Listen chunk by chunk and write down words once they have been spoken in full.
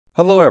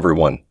Hello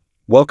everyone,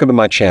 welcome to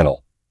my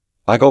channel.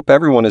 I hope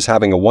everyone is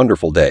having a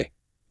wonderful day.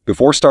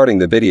 Before starting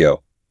the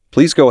video,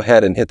 please go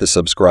ahead and hit the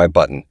subscribe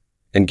button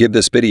and give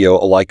this video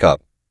a like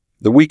up.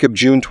 The week of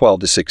June 12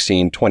 to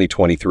 16,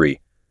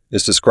 2023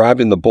 is described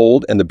in the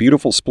bold and the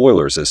beautiful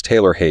spoilers as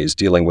Taylor Hayes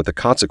dealing with the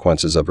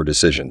consequences of her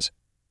decisions.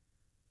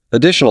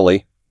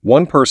 Additionally,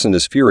 one person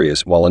is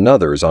furious while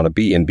another is on a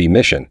B&B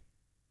mission.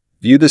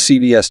 View the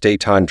CBS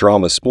daytime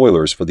drama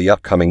spoilers for the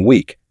upcoming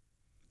week.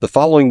 The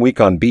following week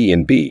on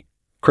B&B,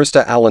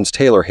 Krista Allen's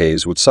Taylor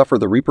Hayes would suffer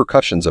the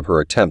repercussions of her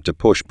attempt to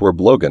push Brooke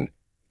Logan,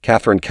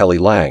 Catherine Kelly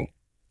Lang,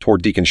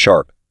 toward Deacon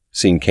Sharp,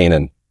 Sean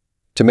Kanan.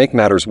 To make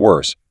matters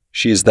worse,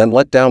 she is then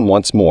let down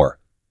once more.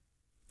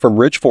 From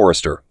Ridge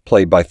Forrester,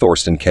 played by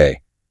Thorsten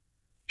Kaye.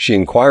 She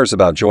inquires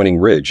about joining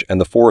Ridge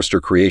and the Forrester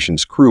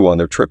Creations crew on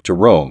their trip to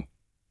Rome.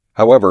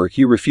 However,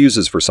 he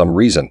refuses for some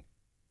reason.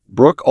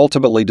 Brooke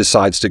ultimately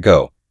decides to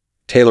go.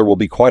 Taylor will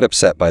be quite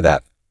upset by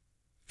that.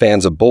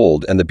 Fans of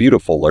Bold and the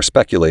Beautiful are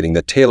speculating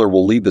that Taylor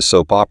will leave the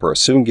soap opera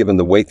soon given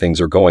the way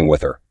things are going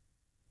with her.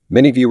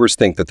 Many viewers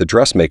think that the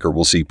dressmaker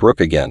will see Brooke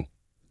again,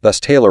 thus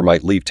Taylor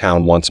might leave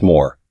town once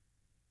more.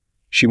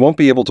 She won't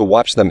be able to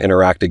watch them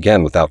interact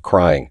again without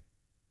crying.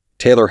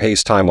 Taylor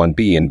Hayes' time on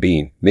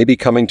B&B may be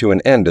coming to an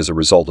end as a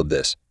result of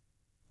this.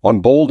 On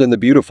Bold and the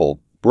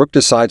Beautiful, Brooke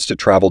decides to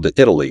travel to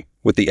Italy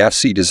with the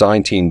FC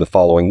design team the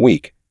following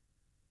week.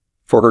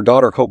 For her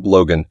daughter Hope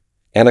Logan,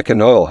 Annika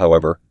Noel,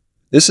 however,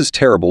 this is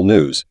terrible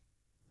news.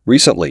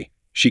 Recently,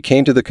 she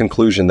came to the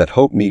conclusion that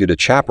Hope needed a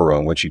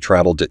chaperone when she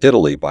traveled to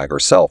Italy by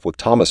herself with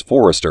Thomas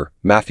Forrester,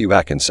 Matthew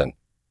Atkinson.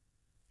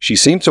 She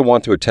seemed to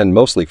want to attend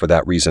mostly for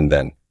that reason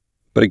then,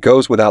 but it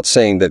goes without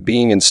saying that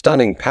being in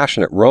stunning,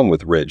 passionate Rome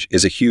with Ridge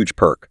is a huge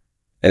perk,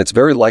 and it's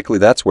very likely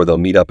that's where they'll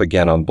meet up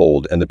again on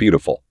Bold and the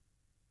Beautiful.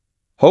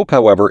 Hope,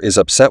 however, is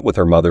upset with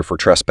her mother for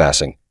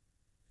trespassing,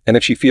 and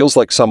if she feels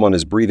like someone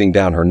is breathing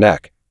down her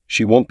neck,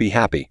 she won't be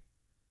happy.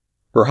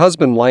 Her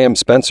husband Liam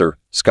Spencer,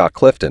 Scott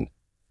Clifton,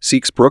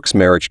 seeks Brooke's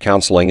marriage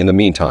counseling in the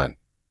meantime.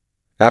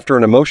 After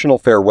an emotional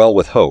farewell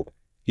with Hope,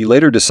 he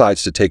later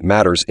decides to take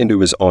matters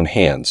into his own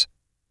hands.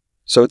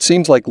 So it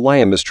seems like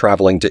Liam is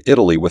traveling to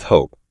Italy with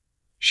Hope.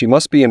 She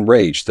must be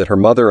enraged that her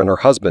mother and her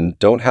husband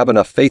don't have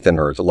enough faith in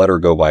her to let her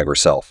go by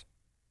herself.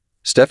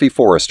 Steffi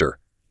Forrester,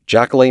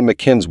 Jacqueline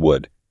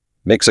McKinswood,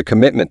 makes a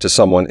commitment to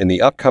someone in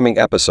the upcoming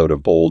episode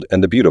of Bold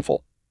and the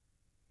Beautiful.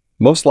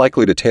 Most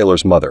likely to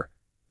Taylor's mother.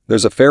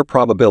 There's a fair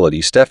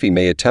probability Steffi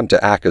may attempt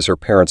to act as her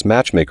parents'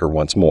 matchmaker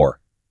once more.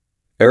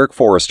 Eric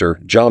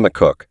Forrester, John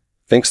McCook,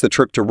 thinks the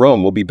trip to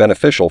Rome will be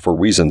beneficial for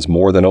reasons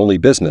more than only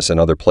business in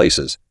other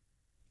places.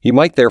 He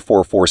might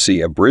therefore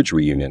foresee a bridge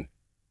reunion.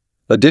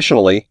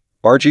 Additionally,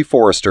 R.G.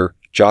 Forrester,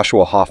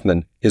 Joshua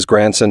Hoffman, his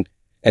grandson,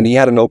 and he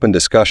had an open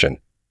discussion.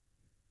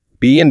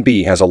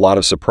 B&B has a lot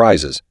of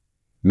surprises.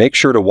 Make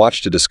sure to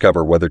watch to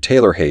discover whether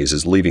Taylor Hayes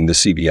is leaving the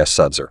CBS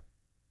Sudzer.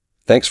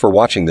 Thanks for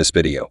watching this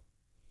video.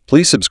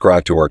 Please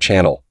subscribe to our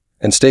channel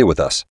and stay with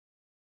us.